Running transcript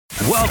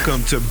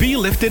Welcome to Be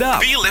Lifted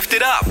Up. Be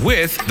Lifted Up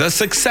with the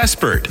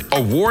Successpert,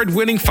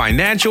 award-winning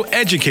financial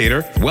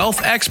educator,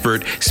 wealth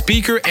expert,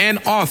 speaker, and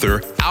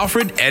author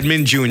Alfred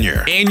Edmond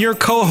Jr. and your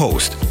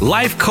co-host,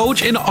 life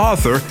coach and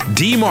author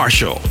D.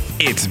 Marshall.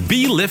 It's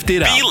Be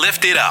Lifted Up. Be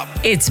Lifted Up.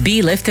 It's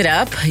Be Lifted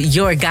Up,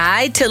 your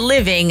guide to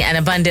living an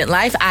abundant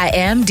life. I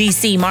am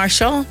DC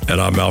Marshall.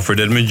 And I'm Alfred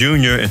Edmond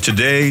Jr. And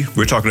today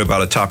we're talking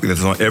about a topic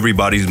that's on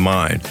everybody's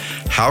mind.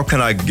 How can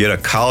I get a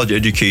college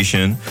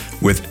education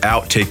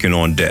without taking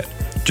on debt?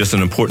 Just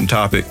an important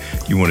topic.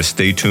 You want to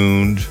stay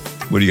tuned.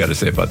 What do you got to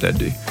say about that,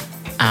 D?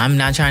 I'm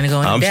not trying to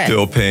go into debt. I'm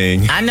still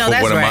paying I know for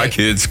that's one of right. my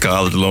kids'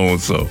 college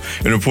loans. So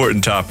an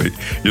important topic.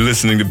 You're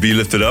listening to Be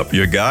Lifted Up,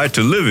 your guide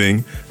to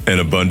living an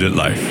abundant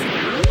life.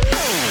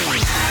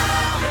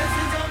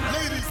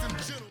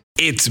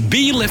 It's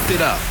Be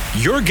Lifted Up,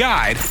 your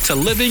guide to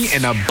living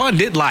an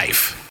abundant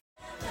life.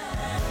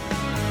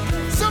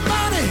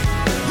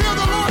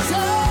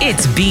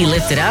 It's Be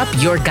Lifted Up,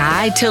 your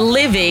guide to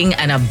living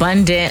an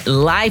abundant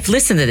life.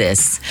 Listen to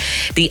this.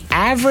 The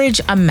average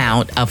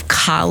amount of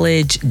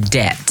college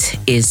debt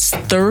is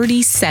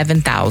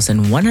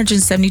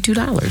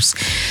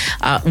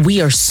 $37,172.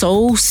 We are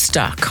so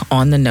stuck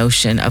on the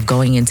notion of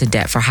going into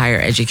debt for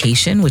higher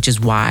education, which is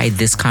why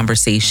this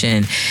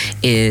conversation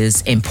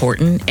is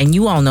important. And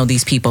you all know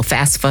these people,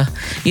 FAFSA,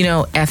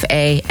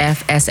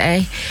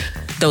 FAFSA.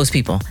 Those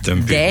people.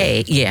 Them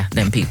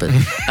people.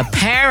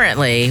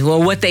 Apparently,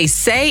 well, what they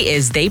say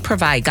is they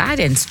provide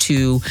guidance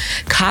to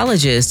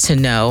colleges to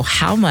know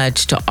how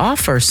much to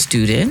offer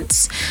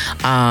students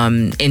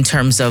in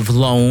terms of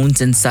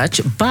loans and such.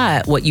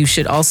 But what you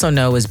should also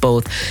know is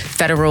both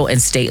federal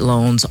and state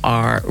loans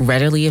are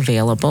readily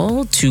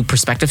available to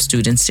prospective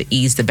students to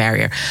ease the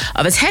barrier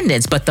of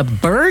attendance. But the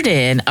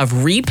burden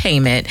of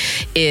repayment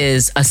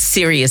is a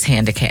serious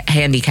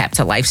handicap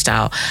to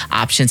lifestyle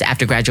options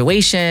after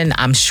graduation.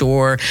 I'm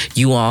sure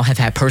you all have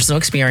had personal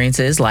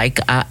experiences like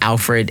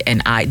Alfred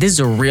and I. This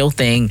is a real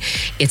thing.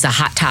 It's a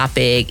hot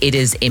topic. It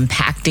is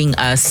impacting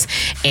us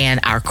and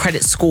our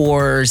credit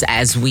scores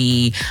as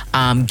we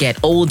get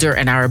older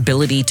and our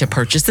ability to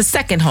purchase the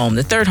second home,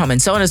 the third home,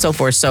 and so on and so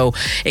forth. So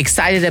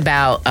excited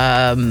about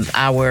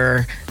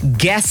our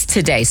guest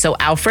today. So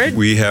Alfred?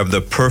 We have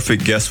the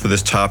perfect guest for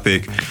this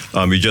topic.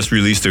 He just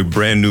released a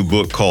brand new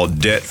book called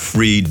Debt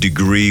Free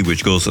Degree,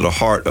 which goes to the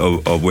heart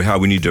of how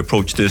we need to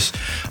approach this.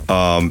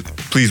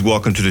 Please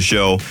welcome to the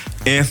show,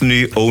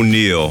 Anthony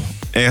O'Neill.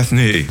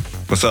 Anthony,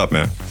 what's up,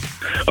 man?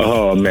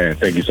 Oh, man,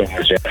 thank you so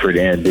much, Alfred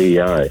and D.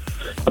 I've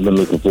been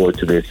looking forward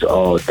to this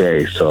all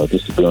day, so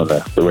just to be on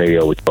the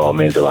radio with you all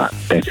means a lot.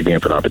 Thanks again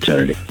for the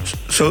opportunity.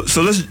 So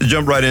let's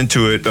jump right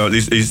into it. At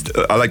least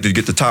I like to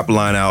get the top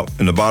line out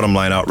and the bottom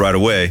line out right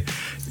away.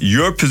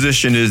 Your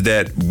position is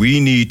that we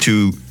need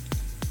to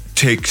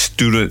take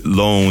student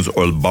loans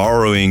or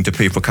borrowing to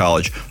pay for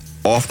college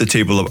off the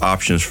table of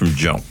options from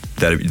jump.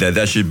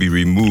 That should be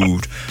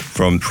removed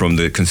from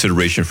the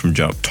consideration from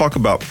jump. Talk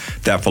about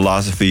that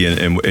philosophy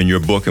in your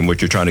book and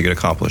what you're trying to get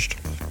accomplished.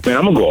 Man,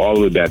 I'm going to go all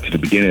the way back to the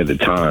beginning of the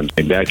times.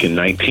 Back in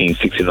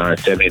 1969,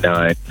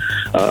 79,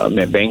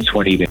 banks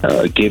weren't even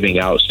giving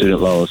out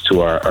student loans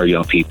to our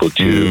young people,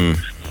 to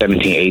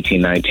 17,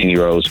 18,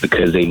 19-year-olds,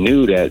 because they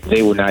knew that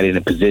they were not in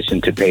a position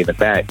to pay them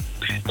back.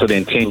 So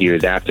then 10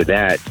 years after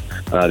that,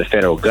 the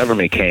federal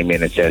government came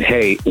in and said,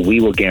 hey, we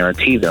will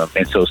guarantee them.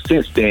 And so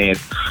since then,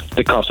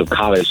 the cost of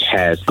college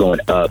has gone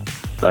up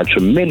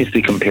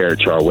tremendously compared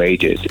to our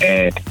wages.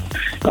 And,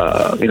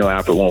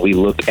 Alfred, when we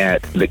look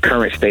at the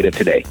current state of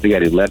today, we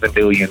got 11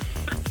 billion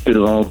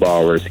student loan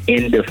borrowers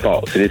in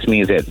default. So this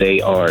means that they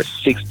are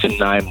 6 to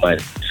 9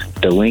 months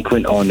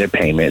delinquent on their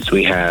payments.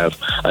 We have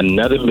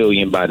another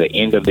million by the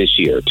end of this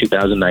year,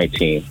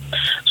 2019.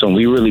 So when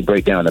we really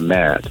break down the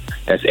math,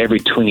 that's every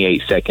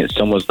 28 seconds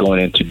someone's going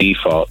into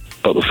default.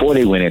 But before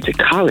they went into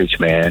college,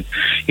 man,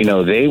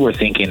 they were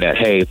thinking that,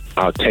 hey,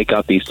 I'll take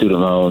out these student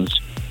loans,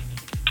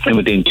 and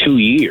within 2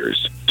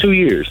 years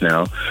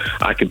now,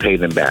 I can pay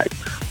them back.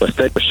 But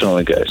studies are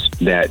showing us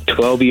that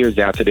 12 years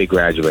after they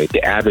graduate,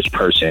 the average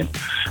person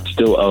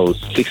still owes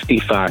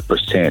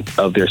 65%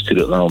 of their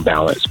student loan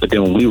balance. But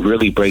then when we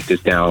really break this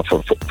down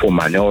for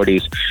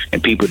minorities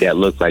and people that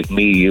look like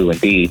me, you,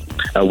 and D,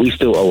 we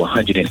still owe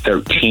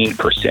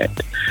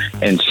 113%.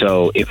 And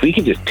so if we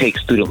can just take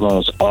student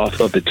loans off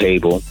of the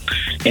table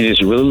and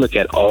just really look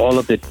at all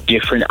of the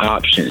different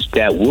options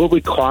that will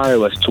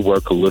require us to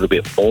work a little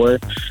bit more,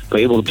 but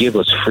it will give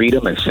us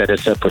freedom and set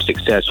us up for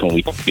success when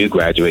we do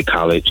graduate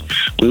college,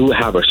 we will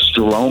have a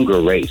stronger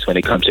race when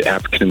it comes to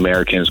African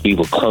Americans. We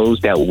will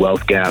close that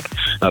wealth gap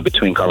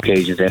between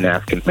Caucasians and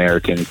African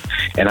Americans.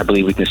 And I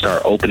believe we can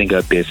start opening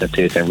up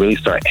businesses and really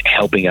start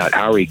helping out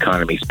our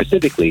economy,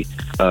 specifically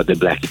the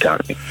Black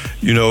economy.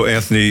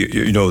 Anthony,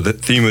 the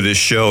theme of this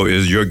show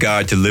is your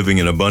guide to living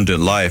an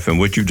abundant life. And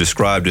what you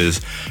described is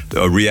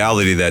a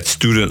reality that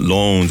student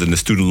loans and the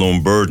student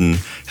loan burden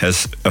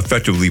has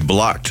effectively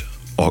blocked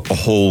a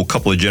whole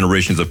couple of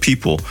generations of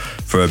people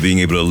for being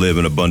able to live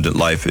an abundant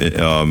life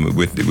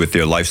with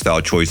their lifestyle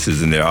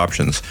choices and their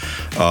options.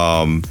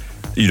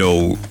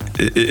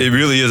 it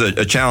really is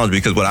a challenge,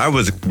 because when I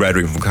was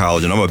graduating from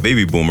college, and I'm a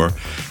baby boomer,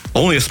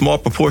 only a small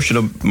proportion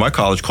of my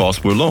college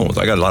costs were loans.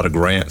 I got a lot of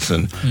grants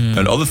and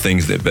other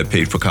things that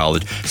paid for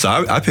college. So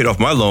I paid off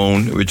my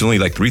loan, which was only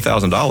like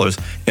 $3,000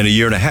 in a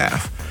year and a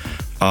half.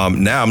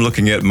 Now I'm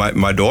looking at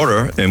my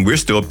daughter, and we're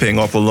still paying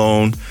off a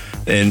loan.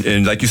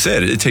 And like you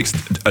said, it takes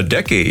a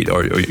decade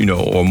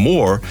or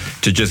more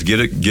to just get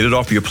it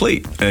off your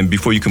plate, and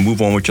before you can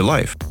move on with your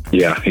life.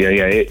 Yeah.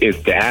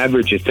 It's the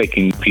average is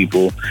taking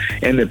people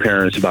and their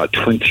parents about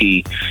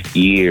 20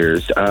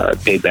 years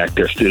pay back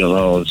their student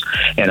loans.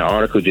 And an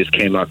article just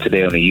came out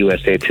today on the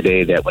USA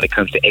Today that when it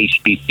comes to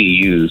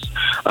HBCUs,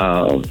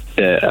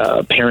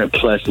 the Parent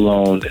Plus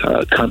loan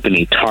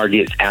company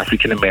targets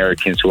African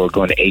Americans who are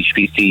going to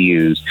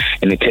HBCUs,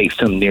 and it takes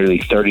them nearly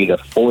 30 to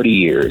 40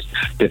 years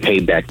to pay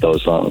back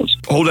those loans.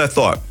 Hold that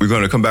thought. We're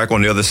going to come back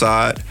on the other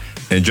side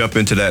and jump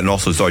into that, and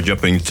also start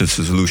jumping into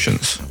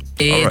solutions.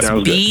 It's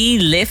right. Be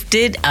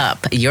Lifted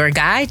Up, your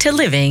guide to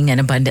living an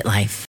abundant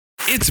life.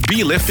 It's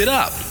Be Lifted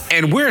Up,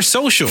 and we're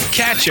social.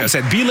 Catch us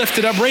at Be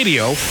Lifted Up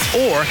Radio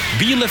or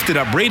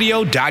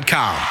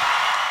BeLiftedUpRadio.com.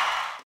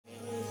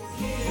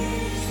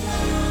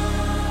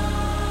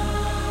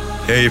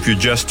 Hey, if you're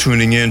just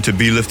tuning in to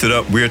Be Lifted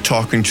Up, we're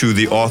talking to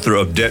the author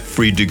of Debt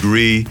Free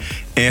Degree,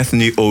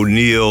 Anthony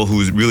O'Neal,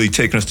 who's really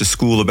taken us to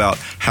school about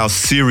how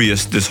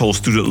serious this whole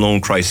student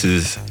loan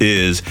crisis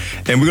is.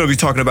 And we're going to be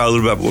talking about a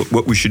little bit about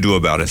what we should do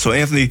about it. So,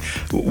 Anthony,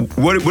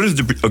 what is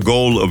the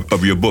goal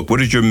of your book? What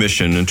is your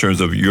mission in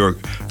terms of your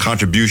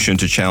contribution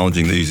to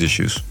challenging these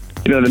issues?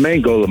 The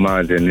main goal of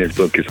mine in this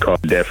book is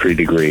called Debt Free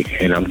Degree,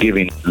 and I'm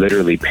giving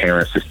literally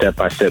parents a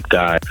step-by-step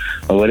guide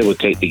on what it would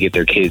take to get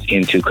their kids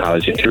into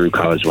college and through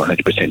college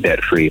 100%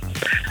 debt-free.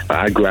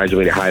 I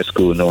graduated high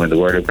school knowing the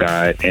Word of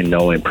God and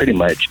knowing pretty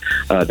much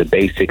the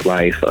basic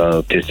life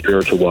of just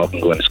spiritual walk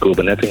and going to school,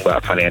 but nothing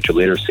about financial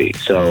literacy.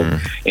 So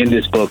in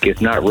this book,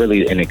 it's not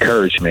really an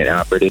encouragement,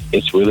 Albert.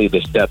 It's really the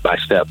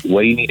step-by-step.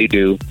 What do you need to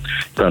do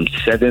from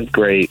 7th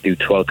grade through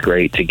 12th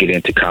grade to get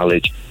into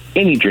college?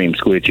 Any dream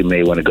school that you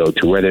may want to go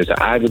to, whether it's an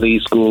Ivy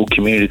League school,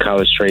 community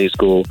college, trade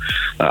school,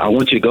 I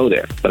want you to go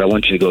there, but I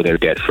want you to go there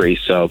debt-free.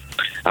 So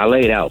I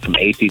lay it out from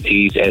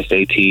ACTs,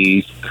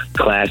 SATs,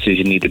 classes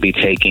you need to be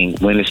taking,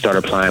 when to start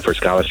applying for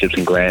scholarships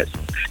and grants,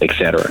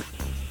 etc.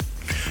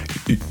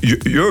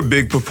 You're a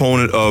big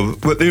proponent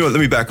of, let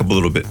me back up a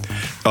little bit.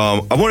 I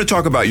want to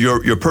talk about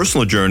your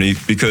personal journey,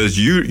 because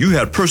you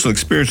had personal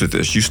experience with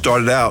this. You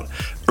started out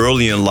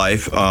early in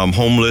life,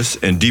 homeless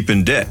and deep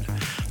in debt.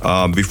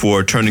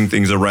 Before turning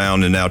things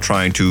around and now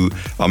trying to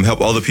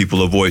help other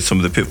people avoid some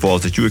of the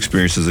pitfalls that you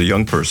experienced as a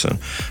young person.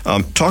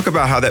 Talk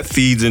about how that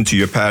feeds into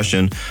your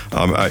passion.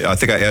 I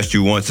think I asked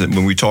you once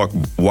when we talked,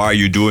 why are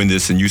you doing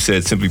this? And you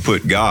said, simply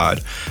put, God.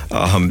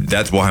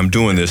 That's why I'm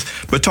doing this.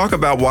 But talk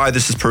about why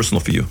this is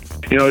personal for you.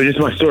 Just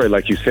my story,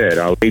 like you said.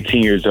 I was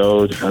 18 years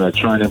old,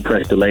 trying to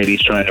impress the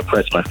ladies, trying to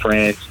impress my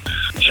friends,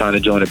 trying to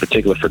join a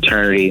particular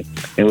fraternity,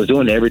 and was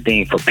doing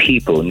everything for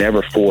people,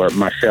 never for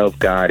myself,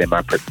 God, and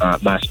my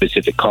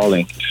specific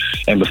calling.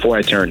 And before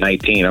I turned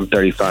 19, I'm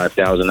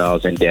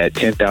 $35,000 in debt.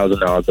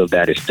 $10,000 of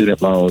that is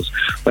student loans,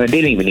 but I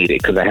didn't even need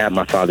it because I had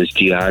my father's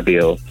GI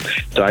Bill.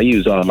 So I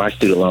used all of my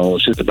student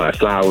loans just to buy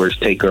flowers,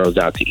 take girls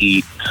out to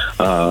eat,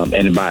 and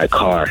to buy a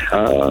car.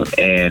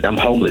 And I'm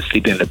homeless,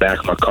 sleeping in the back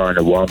of my car in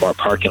the Walmart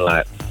parking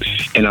lot.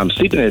 And I'm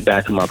sleeping in the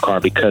back of my car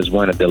because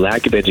one of the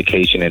lack of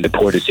education and the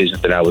poor decisions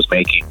that I was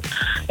making.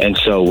 And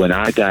so when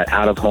I got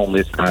out of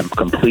homeless, I'm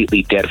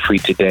completely debt-free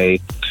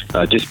today.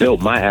 Just built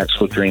my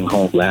actual dream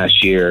home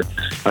last year.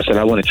 I said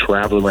I want to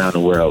travel around the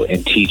world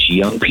and teach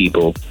young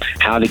people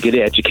how to get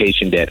an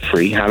education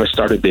debt-free, how to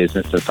start a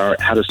business,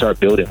 how to start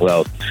building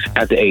wealth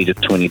at the age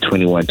of 20,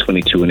 21,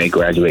 22 when they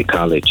graduate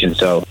college. And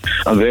so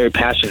I'm very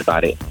passionate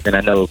about it. And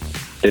I know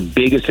the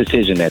biggest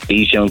decision that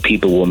these young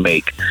people will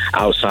make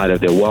outside of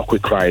their walk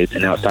with Christ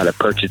and outside of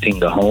purchasing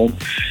the home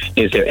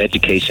is their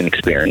education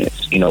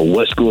experience.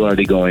 What school are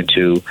they going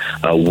to?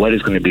 What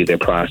is going to be their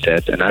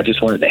process? And I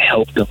just wanted to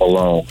help them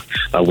along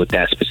with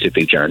that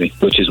specific journey,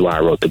 which is why I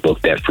wrote the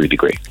book, Debt Free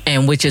Degree.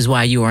 And which is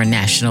why you are a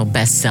national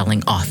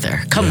best-selling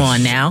author. Come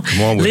on now.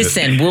 Come on with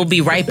listen, we'll be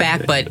right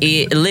back. But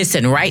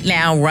listen, right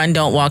now, run,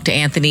 don't walk to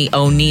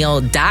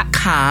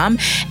AnthonyO'Neal.com.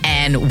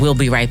 And we'll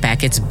be right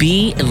back. It's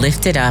Be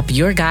Lifted Up,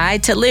 your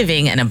guide to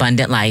living an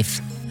abundant life.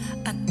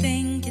 I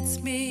think it's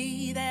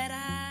me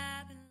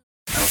that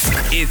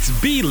It's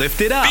Be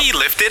Lifted Up. Be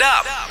Lifted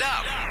Up.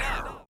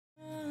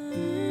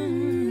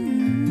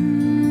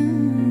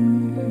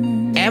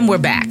 And we're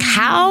back.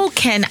 How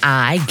can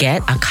I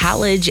get a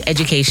college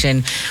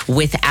education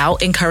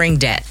without incurring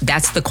debt?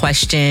 That's the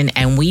question.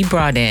 And we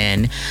brought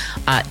in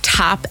a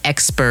top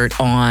expert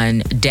on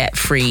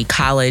debt-free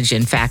college.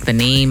 In fact, the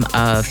name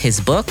of his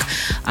book,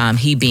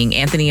 he being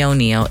Anthony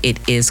O'Neal, it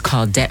is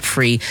called Debt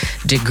Free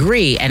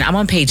Degree. And I'm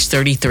on page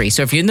 33.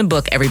 So if you're in the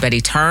book,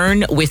 everybody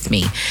turn with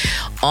me.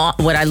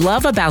 What I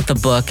love about the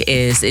book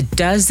is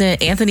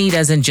Anthony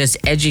doesn't just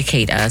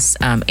educate us,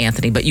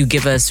 Anthony, but you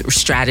give us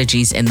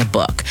strategies in the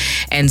book.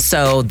 And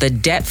so the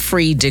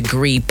debt-free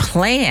degree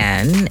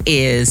plan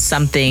is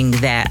something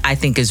that I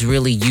think is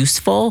really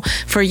useful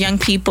for young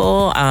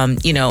people,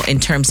 in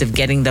terms of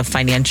getting the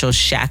financial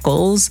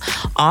shackles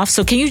off.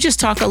 So can you just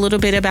talk a little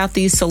bit about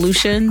these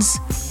solutions?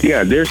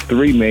 Yeah, there's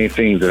three main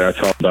things that I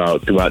talk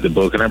about throughout the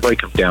book, and I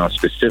break them down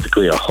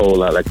specifically a whole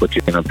lot like what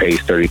you're on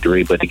page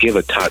 33, but to give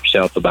a top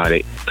shelf about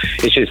it,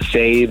 it's just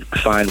save,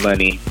 find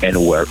money,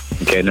 and work.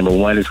 Okay, number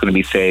one is going to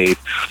be save,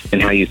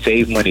 and how you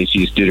save money is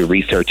you just do the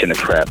research and the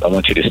prep. I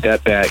want you to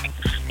step back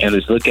and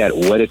let's look at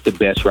what is the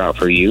best route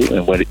for you,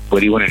 and what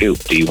do you want to do?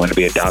 Do you want to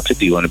be a doctor?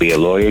 Do you want to be a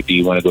lawyer? Do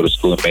you want to go to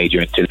school and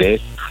major into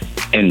this?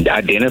 And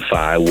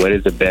identify what are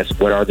the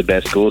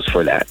best schools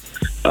for that.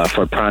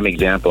 For a prime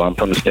example, I'm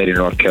from the state of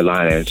North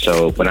Carolina, and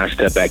so when I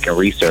step back and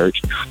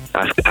research,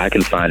 I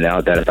can find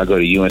out that if I go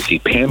to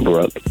UNC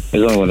Pembroke, it's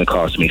only going to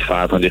cost me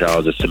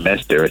 $500 a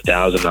semester,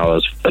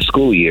 $1,000 a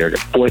school year,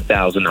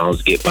 $4,000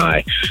 to get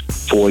my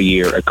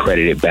 4-year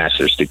accredited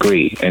bachelor's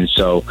degree. And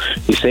so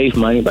we save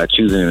money by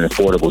choosing an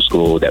affordable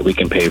school that we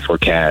can pay for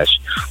cash.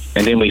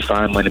 And then we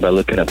find money by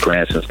looking up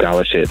grants and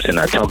scholarships. And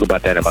I talk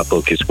about that in my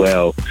book as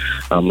well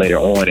later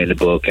on in the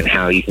book, and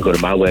how you can go to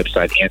my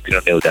website,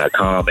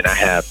 anthonyoneil.com, and I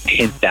have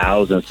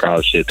 10,000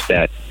 scholarships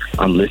that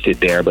I'm listed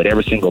there. But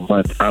every single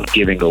month, I'm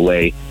giving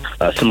away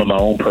some of my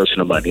own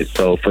personal money.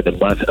 So for the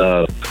month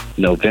of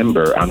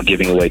November, I'm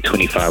giving away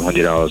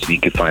 $2,500. You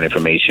can find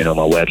information on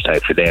my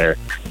website for there.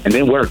 And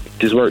then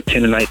just work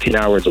 10 to 19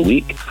 hours a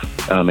week.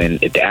 And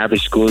the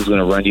average school is going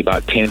to run you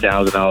about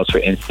 $10,000 for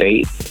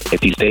in-state.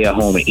 If you stay at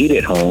home and eat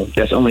at home,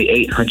 that's only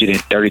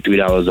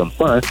 $833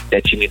 a month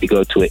that you need to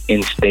go to an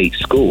in-state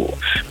school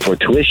for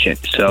tuition.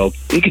 So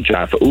you can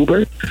drive for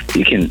Uber,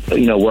 you can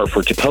work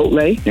for Chipotle,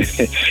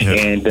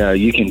 and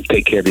you can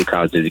take care of your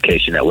college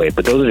education that way.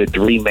 But those are the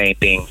three main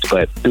things.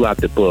 But throughout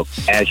the book,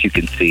 as you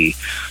can see,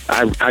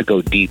 I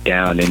go deep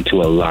down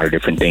into a lot of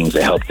different things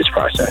that help this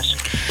process.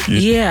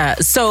 Yeah.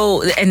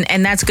 So,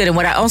 and that's good. And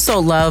what I also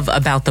love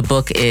about the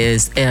book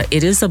is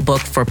it is a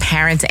book for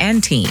parents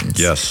and teens.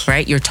 Yes.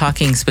 Right? You're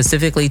talking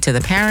specifically to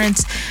the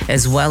parents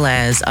as well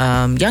as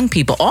young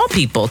people, all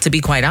people, to be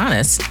quite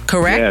honest.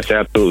 Correct? Yes,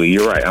 absolutely.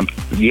 You're right.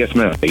 Yes,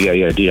 ma'am.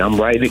 Yeah. I'm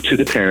writing it to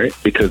the parent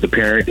because the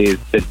parent is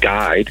the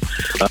guide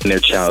in their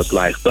child's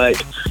life.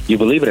 But you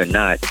believe it or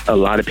not, a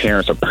lot of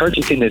parents are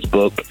purchasing this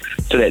book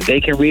so that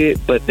they can read it,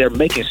 but they're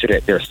making sure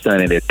that their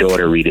son and their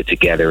daughter read it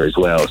together as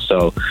well.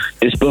 So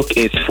this book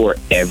is for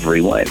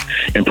everyone.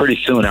 And pretty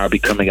soon I'll be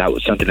coming out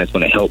with something that's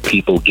going to help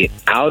people get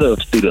out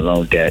of student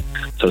loan debt.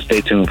 So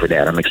stay tuned for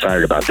that. I'm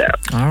excited about that.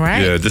 All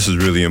right. Yeah, this is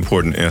really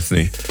important,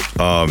 Anthony.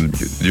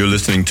 You're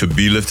listening to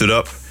Be Lifted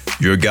Up,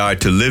 your guide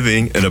to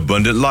living an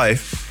abundant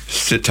life.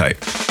 Sit tight.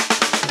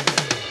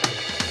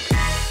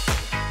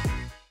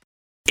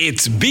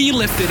 It's Be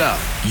Lifted Up,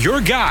 your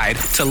guide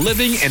to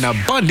living an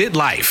abundant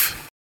life.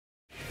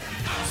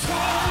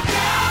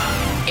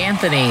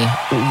 Anthony,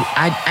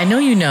 I know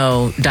you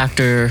know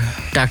Dr.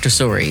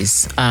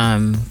 Suries,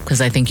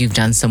 because I think you've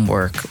done some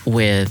work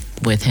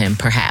with him,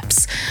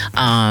 perhaps.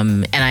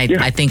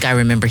 I think I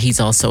remember he's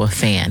also a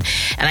fan.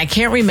 And I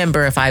can't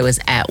remember if I was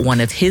at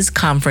one of his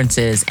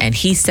conferences and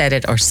he said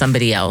it or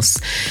somebody else,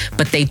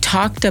 but they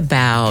talked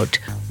about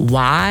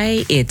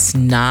why it's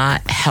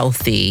not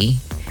healthy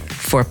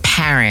for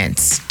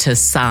parents to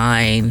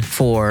sign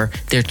for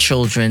their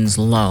children's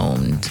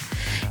loans.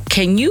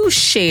 Can you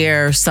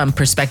share some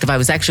perspective? I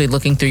was actually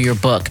looking through your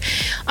book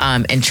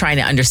and trying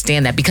to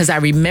understand that, because I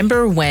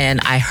remember when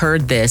I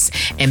heard this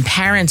and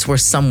parents were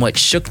somewhat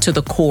shook to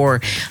the core,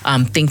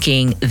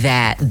 thinking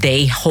that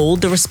they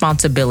hold the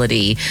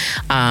responsibility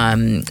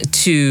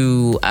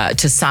to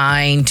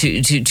sign,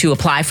 to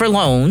apply for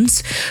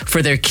loans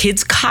for their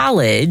kids'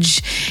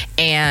 college,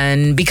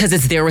 and because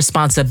it's their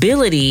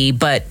responsibility.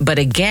 But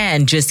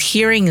again, just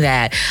hearing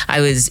that, I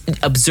was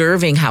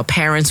observing how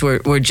parents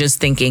were just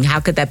thinking,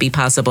 how could that be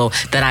possible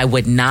that I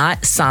would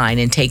not sign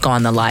and take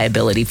on the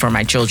liability for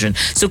my children?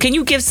 So can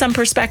you give some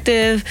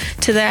perspective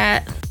to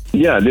that?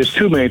 Yeah, there's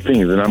two main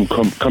things, and I'm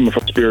coming from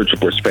a spiritual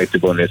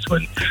perspective on this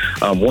one.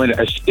 One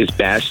is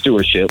bad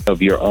stewardship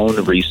of your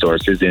own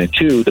resources, and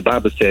two, the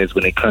Bible says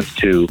when it comes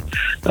to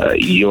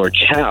your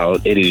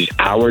child, it is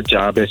our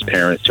job as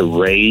parents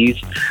to raise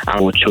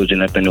our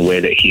children up in the way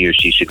that he or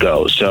she should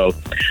go. So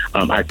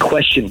I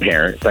question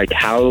parents, like,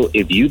 how,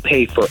 if you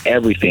pay for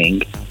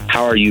everything,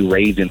 how are you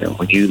raising them?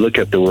 When you look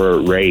at the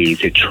word raise,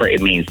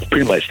 it means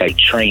pretty much like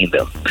train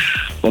them.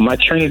 Well, my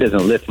trainer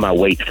doesn't lift my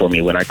weight for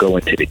me when I go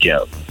into the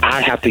gym.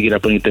 I have to get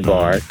up underneath the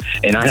bar,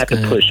 and I have to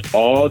push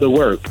all the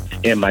work,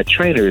 and my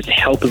trainer is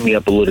helping me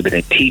up a little bit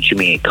and teaching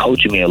me and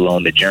coaching me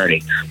along the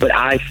journey. But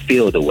I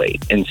feel the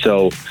weight. And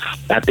so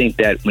I think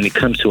that when it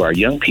comes to our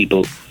young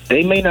people,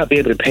 they may not be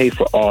able to pay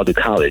for all the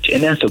college,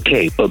 and that's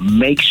okay, but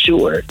make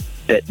sure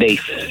that they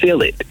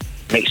feel it.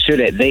 Make sure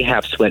that they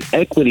have sweat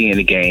equity in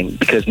the game,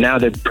 because now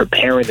they're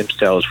preparing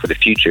themselves for the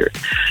future.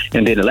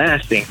 And then the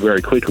last thing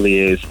very quickly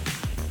is,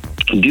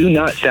 Do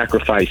not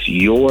sacrifice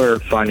your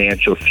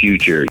financial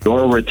future,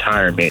 your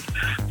retirement,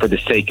 for the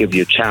sake of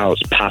your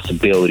child's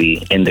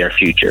possibility in their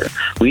future.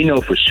 We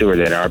know for sure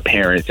that our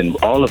parents and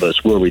all of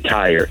us will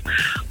retire,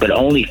 but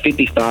only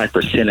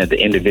 55% of the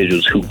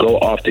individuals who go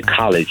off to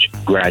college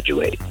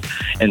graduate.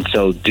 And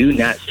so do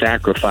not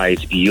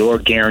sacrifice your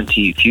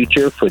guaranteed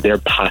future for their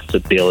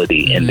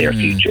possibility in their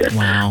future.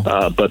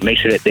 Wow. But make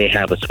sure that they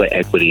have a sweat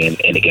equity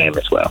in the game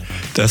as well.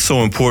 That's so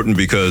important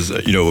because,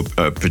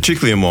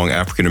 particularly among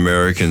African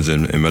Americans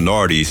and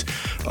minorities,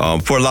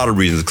 for a lot of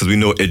reasons, because we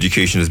know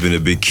education has been a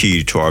big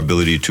key to our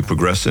ability to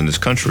progress in this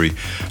country,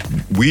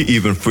 we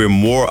even feel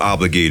more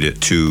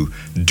obligated to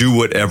do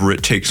whatever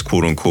it takes,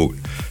 quote unquote,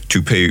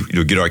 to pay,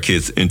 get our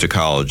kids into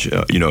college.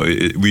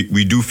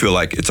 We do feel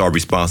like it's our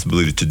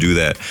responsibility to do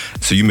that.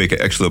 So you make an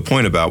excellent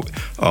point about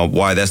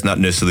why that's not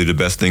necessarily the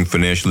best thing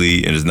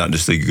financially and is not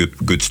necessarily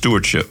good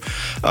stewardship.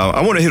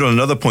 I want to hit on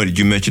another point that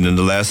you mentioned in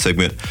the last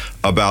segment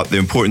about the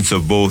importance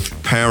of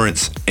both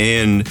parents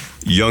and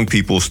young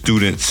people,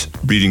 students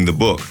reading the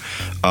book.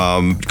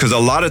 Because a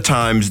lot of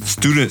times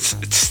students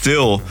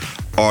still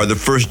are the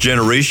first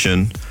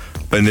generation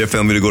in their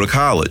family to go to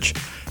college.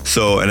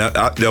 So, and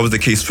that was the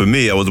case for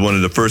me. I was one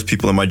of the first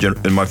people in my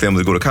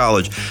family to go to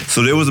college.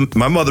 So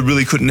my mother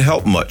really couldn't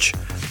help much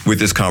with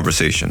this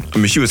conversation. I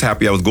mean, she was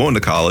happy I was going to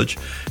college.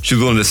 She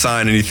was willing to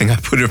sign anything I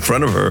put in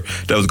front of her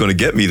that was going to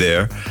get me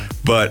there.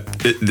 But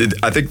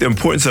I think the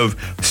importance of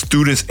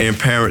students and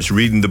parents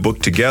reading the book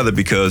together,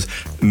 because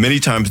many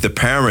times the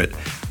parent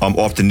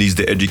often needs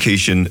the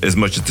education as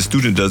much as the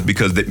student does,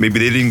 because maybe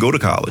they didn't go to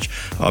college.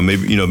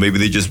 Maybe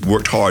they just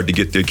worked hard to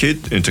get their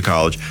kid into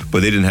college,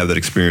 but they didn't have that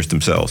experience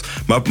themselves.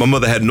 My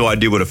mother had no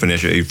idea what a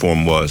financial aid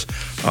form was.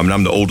 And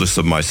I'm the oldest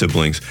of my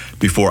siblings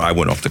before I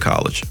went off to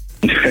college.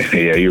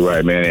 Yeah, you're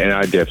right, man. And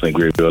I definitely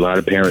agree with you. A lot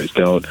of parents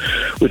don't,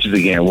 which is,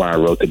 again, why I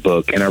wrote the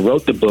book. And I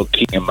wrote the book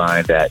keeping in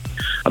mind that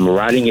I'm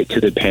writing it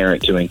to the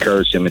parent to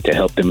encourage them and to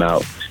help them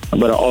out.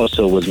 But I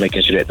also was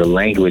making sure that the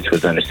language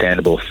was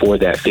understandable for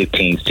that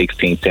 15,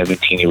 16,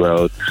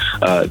 17-year-old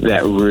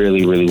that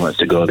really, really wants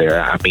to go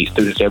there. I meet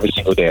students every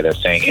single day that are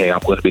saying, hey, I'm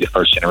going to be the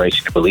first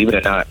generation. And believe it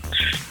or not,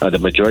 the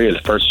majority of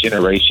the first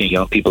generation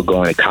young people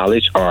going to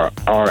college are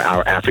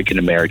our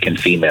African-American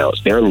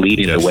females. They're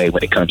leading the way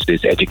when it comes to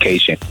this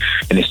education,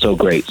 and it's so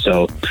great.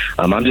 So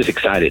I'm just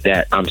excited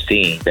that I'm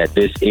seeing that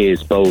this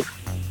is both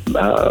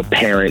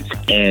parents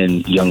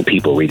and young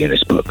people reading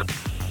this book.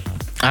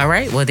 All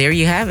right. Well, there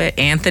you have it.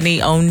 Anthony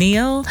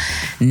O'Neal,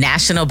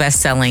 national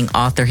best-selling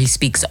author. He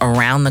speaks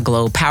around the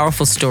globe.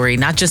 Powerful story,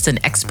 not just an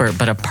expert,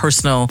 but a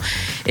personal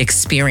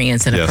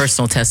experience and a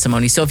personal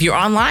testimony. So if you're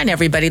online,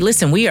 everybody,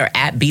 listen, we are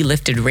at Be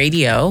Lifted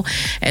Radio.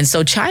 And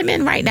so chime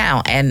in right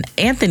now. And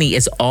Anthony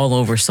is all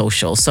over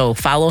social, so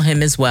follow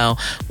him as well.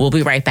 We'll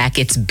be right back.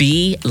 It's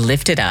Be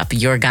Lifted Up,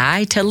 your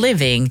guide to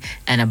living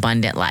an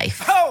abundant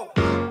life. Oh!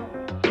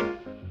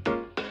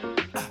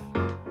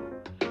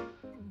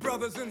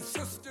 Brothers and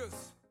sisters.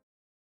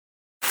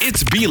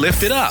 It's Be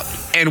Lifted Up,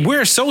 and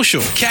we're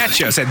social.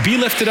 Catch us at Be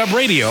Lifted Up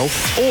Radio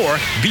or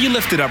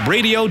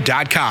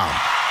BeLiftedUpRadio.com.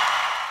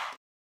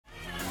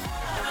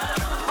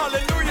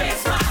 Hallelujah.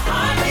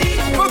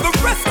 For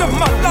the rest of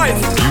my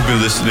life. You've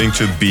been listening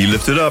to Be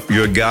Lifted Up,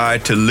 your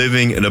guide to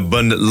living an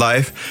abundant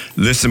life.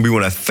 Listen, we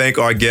want to thank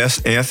our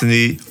guest,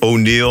 Anthony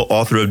O'Neal,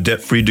 author of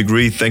Debt Free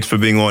Degree. Thanks for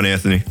being on,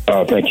 Anthony.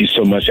 Thank you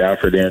so much,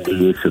 Alfred.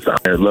 Andrew.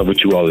 I love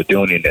what you all are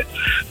doing in the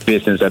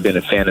business. I've been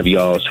a fan of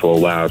y'all's for a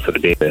while, so to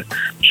be able to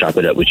chop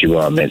it up with you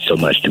all meant so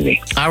much to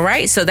me. All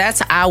right, so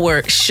that's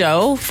our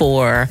show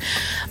for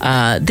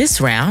this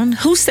round.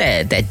 Who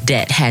said that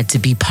debt had to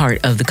be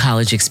part of the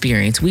college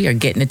experience? We are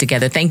getting it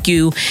together. Thank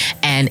you.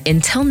 And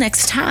until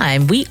next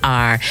time, we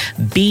are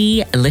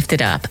Be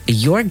Lifted Up,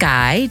 your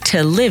guide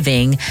to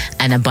living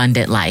an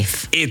abundant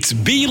life. It's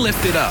Be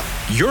Lifted Up,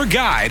 your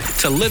guide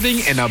to living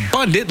an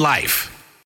abundant life.